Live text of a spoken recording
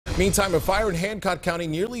Meantime, a fire in Hancock County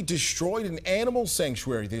nearly destroyed an animal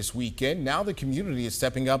sanctuary this weekend. Now the community is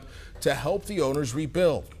stepping up to help the owners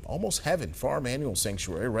rebuild. Almost Heaven Farm Animal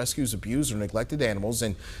Sanctuary rescues abused or neglected animals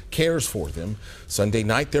and cares for them. Sunday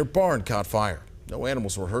night, their barn caught fire. No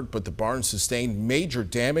animals were hurt, but the barn sustained major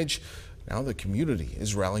damage. Now the community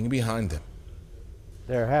is rallying behind them.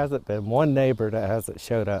 There hasn't been one neighbor that hasn't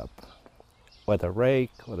showed up with a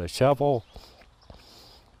rake, with a shovel.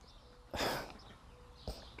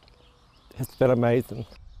 It's been amazing.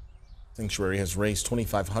 Sanctuary has raised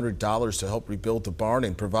 $2,500 to help rebuild the barn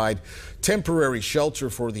and provide temporary shelter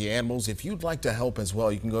for the animals. If you'd like to help as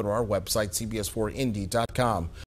well, you can go to our website, cbs4indy.com.